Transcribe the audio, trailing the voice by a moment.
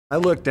I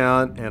looked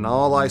down and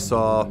all I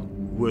saw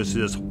was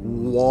this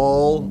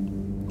wall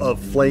of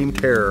flame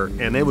terror,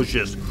 and it was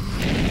just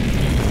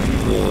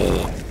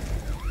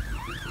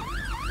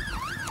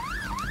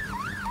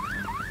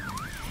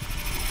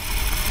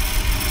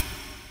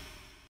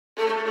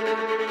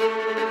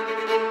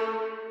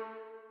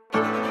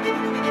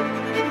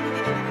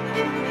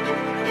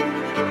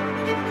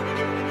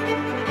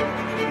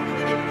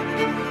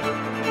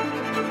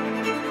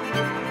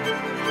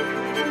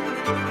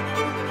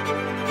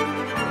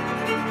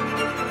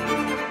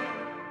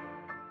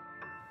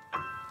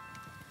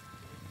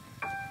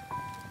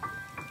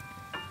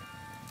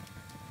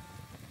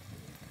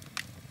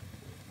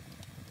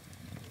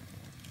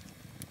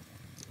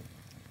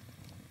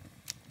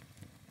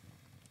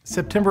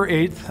September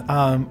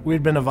 8th, we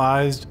had been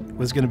advised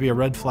was going to be a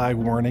red flag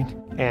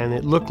warning. And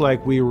it looked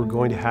like we were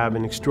going to have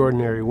an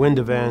extraordinary wind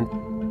event.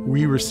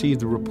 We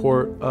received the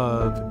report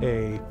of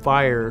a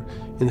fire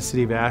in the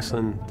city of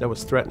Ashland that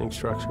was threatening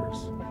structures.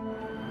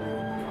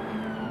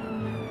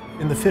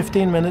 In the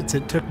 15 minutes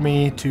it took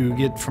me to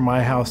get from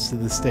my house to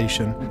the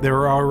station, there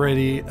were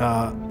already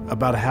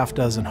about a half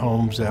dozen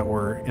homes that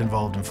were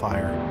involved in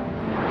fire.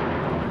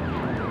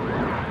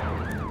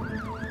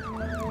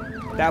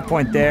 At that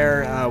point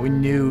there, we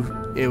knew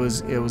it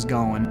was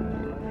going.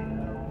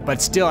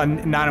 But still,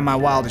 not in my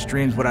wildest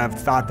dreams would I have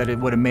thought that it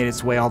would have made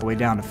its way all the way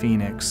down to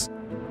Phoenix.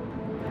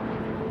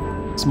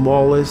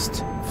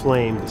 Smallest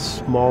flame, the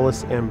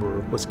smallest ember,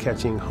 was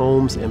catching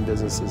homes and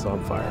businesses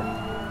on fire.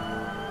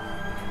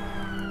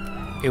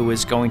 It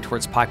was going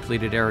towards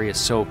populated areas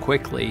so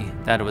quickly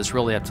that it was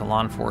really up to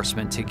law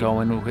enforcement to go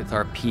in with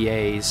our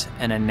PAs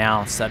and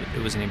announce that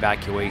it was an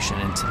evacuation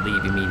and to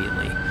leave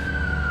immediately.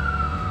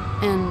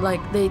 And like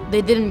they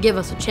didn't give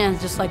us a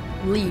chance, just like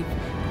leave.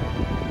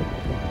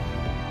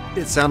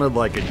 it sounded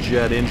like a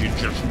jet engine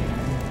just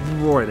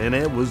roaring, and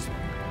it was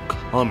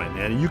coming,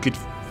 and you could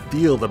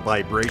feel the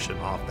vibration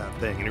off that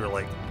thing, and you were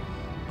like,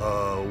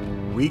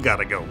 we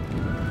gotta go.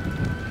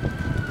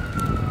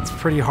 It's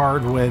pretty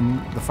hard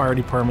when the fire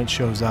department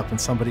shows up and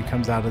somebody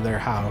comes out of their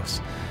house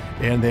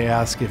and they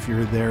ask if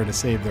you're there to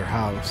save their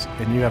house,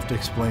 and you have to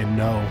explain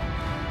no,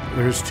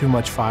 there's too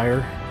much fire,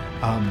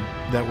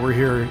 that we're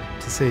here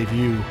to save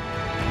you.